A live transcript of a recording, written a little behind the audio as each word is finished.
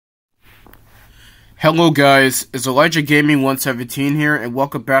Hello guys, it's Elijah Gaming 117 here, and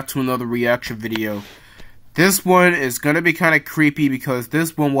welcome back to another reaction video. This one is going to be kind of creepy because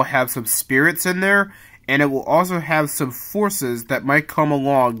this one will have some spirits in there, and it will also have some forces that might come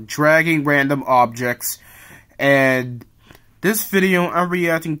along dragging random objects. And this video I'm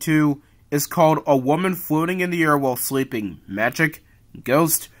reacting to is called A Woman Floating in the Air While Sleeping, Magic,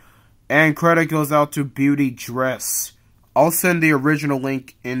 Ghost, and credit goes out to Beauty Dress. I'll send the original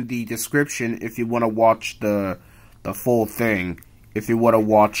link in the description if you want to watch the full thing. If you want to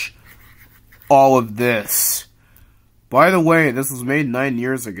watch all of this. By the way, this was made 9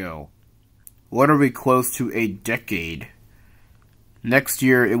 years ago. Literally close to a decade. Next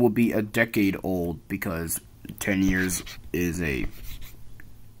year it will be a decade old because 10 years is a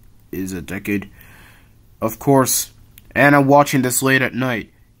decade. Of course, and I'm watching this late at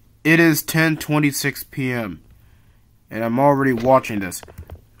night. It is 10:26 p.m. and I'm already watching this,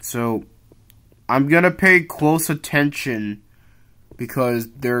 so I'm gonna pay close attention because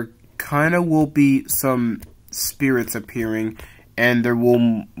there kinda will be some spirits appearing, and there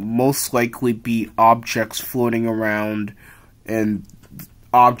will most likely be objects floating around, and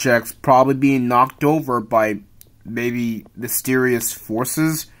objects probably being knocked over by maybe mysterious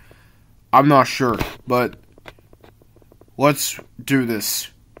forces. I'm not sure, but let's do this.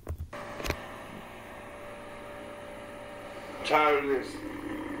 Tired of this.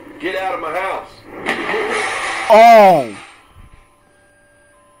 Get out of my house.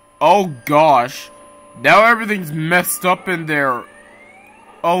 Oh gosh. Now everything's messed up in there.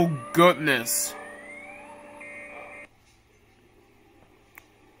 Oh goodness.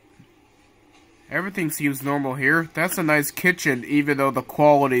 Everything seems normal here. That's a nice kitchen, even though the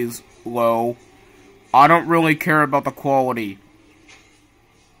quality's low. I don't really care about the quality.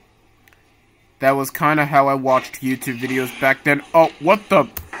 That was kind of how I watched YouTube videos back then. Oh, what the?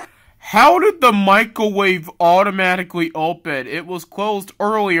 How did the microwave automatically open? It was closed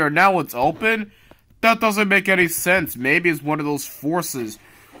earlier, now it's open? That doesn't make any sense. Maybe it's one of those forces.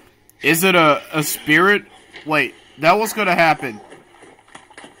 Is it a spirit? Wait, that was gonna happen.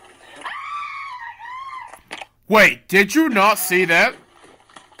 Wait, did you not see that?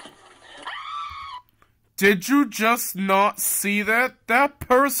 Did you just not see that? That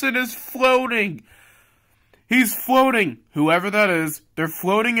person is floating. He's floating. Whoever that is, they're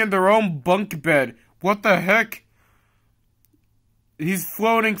floating in their own bunk bed. What the heck? He's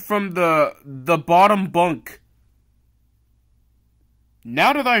floating from the bottom bunk.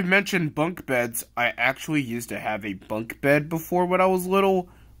 Now that I've mentioned bunk beds, I actually used to have a bunk bed before when I was little.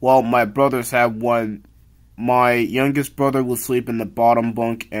 Well, my brothers had one. My youngest brother would sleep in the bottom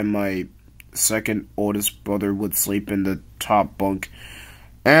bunk, and my second oldest brother would sleep in the top bunk.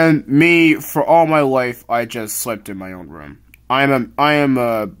 And me, for all my life, I just slept in my own room. I'm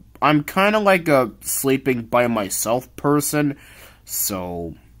kind of like a sleeping by myself person.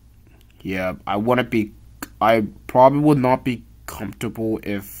 So, yeah, I probably would not be comfortable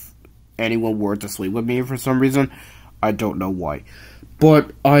if anyone were to sleep with me for some reason. I don't know why.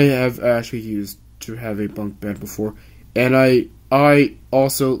 But I have actually used to have a bunk bed before. And I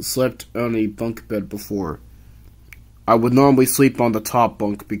also slept on a bunk bed before. I would normally sleep on the top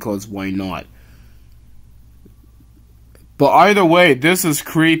bunk because why not? But either way, this is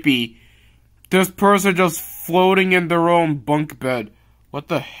creepy. This person just floating in their own bunk bed. What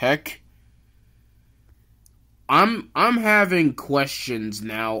the heck? I'm having questions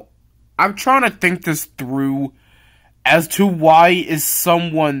now. I'm trying to think this through as to why is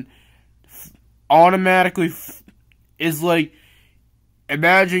someone automatically is like,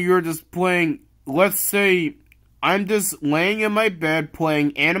 imagine you're just playing, let's say, I'm just laying in my bed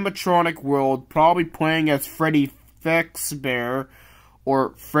playing Animatronic World, probably playing as Freddy Fazbear,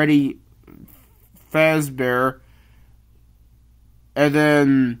 or Freddy Fazbear, and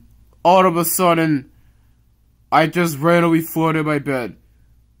then, all of a sudden, I just randomly float in my bed.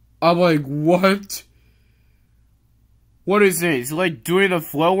 I'm like, what? What is it? Is he like doing the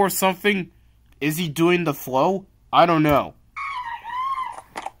flow or something? Is he doing the flow? I don't know.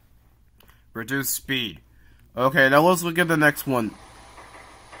 Reduce speed. Okay, now let's look at the next one.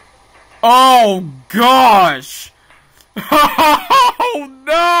 Oh, gosh! Oh,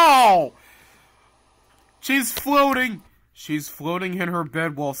 no! She's floating. She's floating in her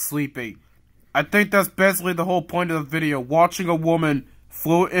bed while sleeping. I think that's basically the whole point of the video. Watching a woman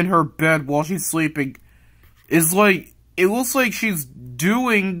float in her bed while she's sleeping is like, it looks like she's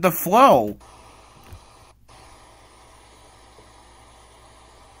doing the flow.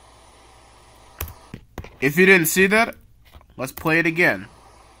 If you didn't see that, let's play it again.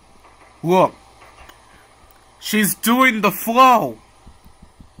 Look. She's doing the flow.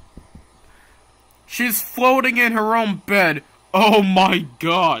 She's floating in her own bed. Oh my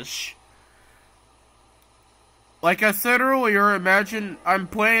gosh. Like I said earlier, imagine I'm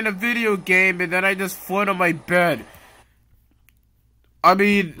playing a video game and then I just float on my bed. I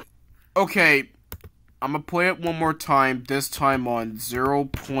mean, okay, I'm gonna play it one more time, this time on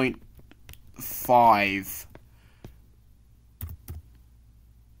 0.5.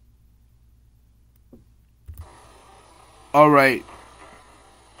 Alright.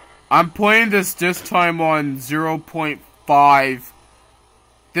 I'm playing this time on 0.5.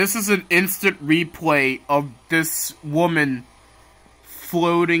 This is an instant replay of this woman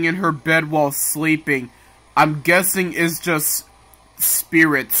floating in her bed while sleeping. I'm guessing it's just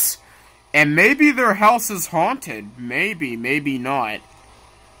spirits. And maybe their house is haunted. Maybe, maybe not.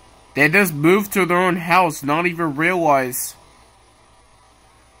 They just moved to their own house, not even realize.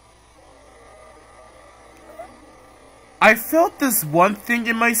 I felt this one thing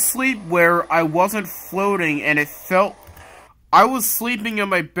in my sleep where I wasn't floating and it felt... I was sleeping in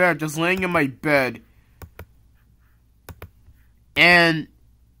my bed, just laying in my bed. And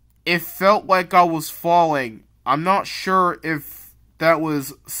it felt like I was falling. I'm not sure if that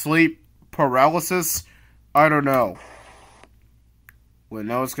was sleep paralysis. I don't know. Wait,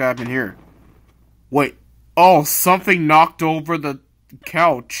 now what's gonna happen here? Wait. Oh, something knocked over the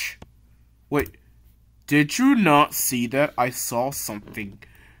couch. Wait. Did you not see that? I saw something.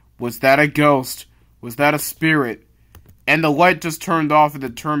 Was that a ghost? Was that a spirit? And the light just turned off and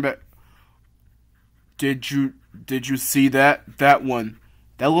then turned back. Did you see that? That one.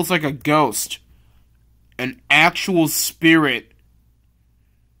 That looks like a ghost. An actual spirit.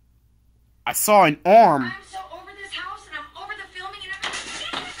 I saw an arm. I'm so over this house and I'm over the filming and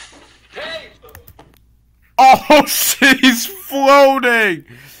everything. Hey! Oh, she's floating!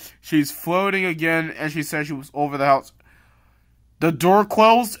 She's floating again, and she said she was over the house. The door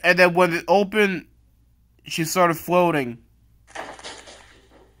closed, and then when it opened, she started floating.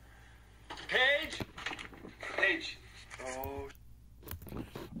 Paige? Paige. Oh.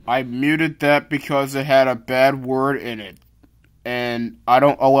 I muted that because it had a bad word in it. And I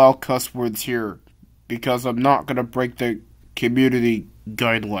don't allow cuss words here. Because I'm not going to break the community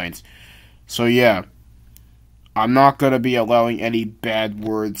guidelines. So yeah. I'm not going to be allowing any bad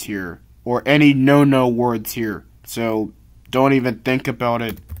words here. Or any no-no words here. So don't even think about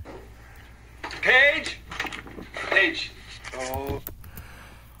it. Paige? Paige. Oh.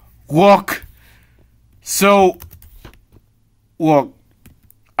 Look. So, look.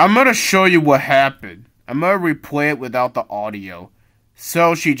 I'm going to show you what happened. I'm going to replay it without the audio.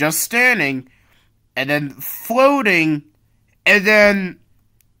 So, she just standing, and then floating, and then...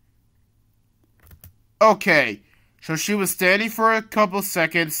 Okay, so she was standing for a couple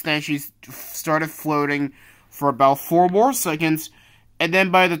seconds, then she started floating for about 4 more seconds, and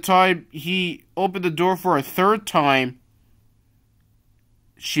then by the time he opened the door for a third time,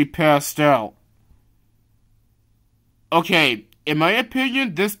 she passed out. Okay, in my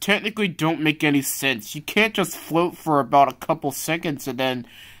opinion, this technically don't make any sense. You can't just float for about a couple seconds and then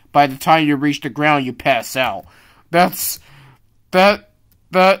by the time you reach the ground, you pass out. That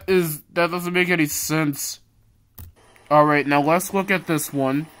doesn't make any sense. Alright, now let's look at this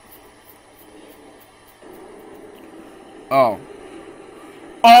one. Oh,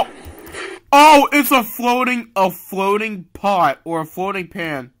 it's a floating pot or a floating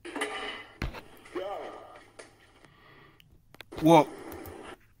pan. Look,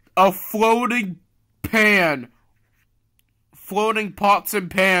 a floating pan. Floating pots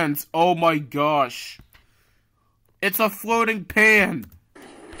and pans. Oh my gosh. It's a floating pan.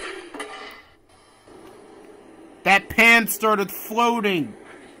 That pan started floating.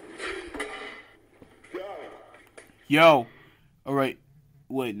 Yo. Alright.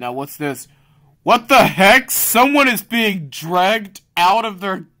 Wait, now what's this? What the heck? Someone is being dragged out of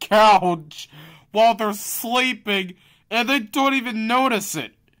their couch while they're sleeping and they don't even notice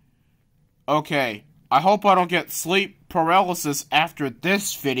it. Okay. I hope I don't get sleep paralysis after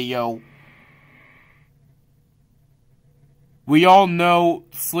this video. We all know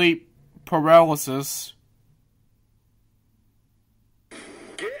sleep paralysis.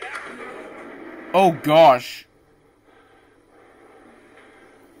 Oh gosh.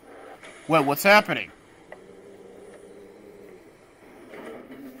 Wait, what's happening?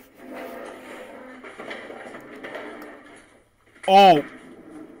 Oh.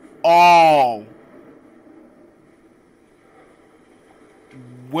 Oh.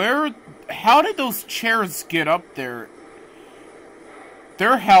 How did those chairs get up there?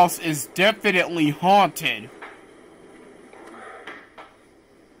 Their house is definitely haunted.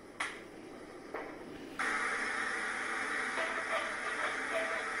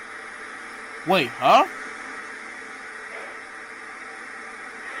 Wait, huh?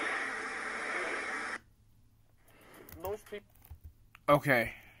 Those people.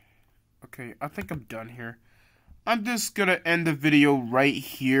 Okay. Okay, I think I'm done here. I'm just gonna end the video right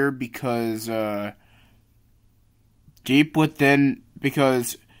here because, Deep Within,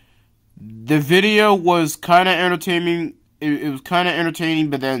 because the video was kind of entertaining. It was kind of entertaining,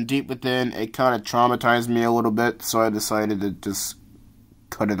 but then Deep Within, it kind of traumatized me a little bit, so I decided to just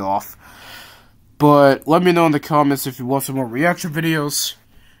cut it off. But let me know in the comments if you want some more reaction videos,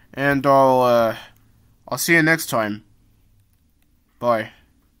 and I'll see you next time. Bye.